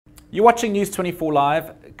You're watching News 24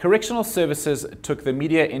 Live. Correctional Services took the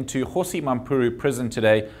media into Kgosi Mampuru prison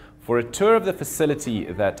today for a tour of the facility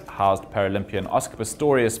that housed Paralympian Oscar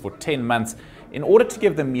Pistorius for 10 months in order to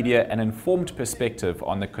give the media an informed perspective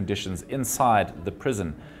on the conditions inside the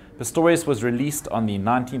prison. Pistorius was released on the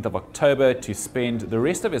 19th of October to spend the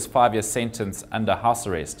rest of his 5-year sentence under house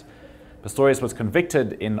arrest. Pistorius was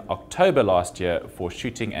convicted in October last year for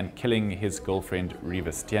shooting and killing his girlfriend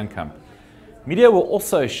Riva Steenkamp. Media were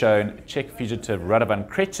also shown Czech fugitive Radovan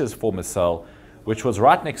Krejcir's former cell, which was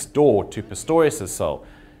right next door to Pistorius' cell.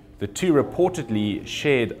 The two reportedly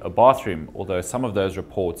shared a bathroom, although some of those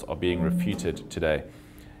reports are being refuted today.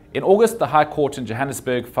 In August, the High Court in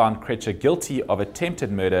Johannesburg found Krejcir guilty of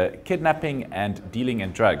attempted murder, kidnapping and dealing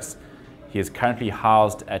in drugs. He is currently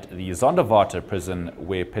housed at the Zonderwater prison,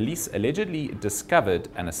 where police allegedly discovered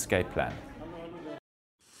an escape plan.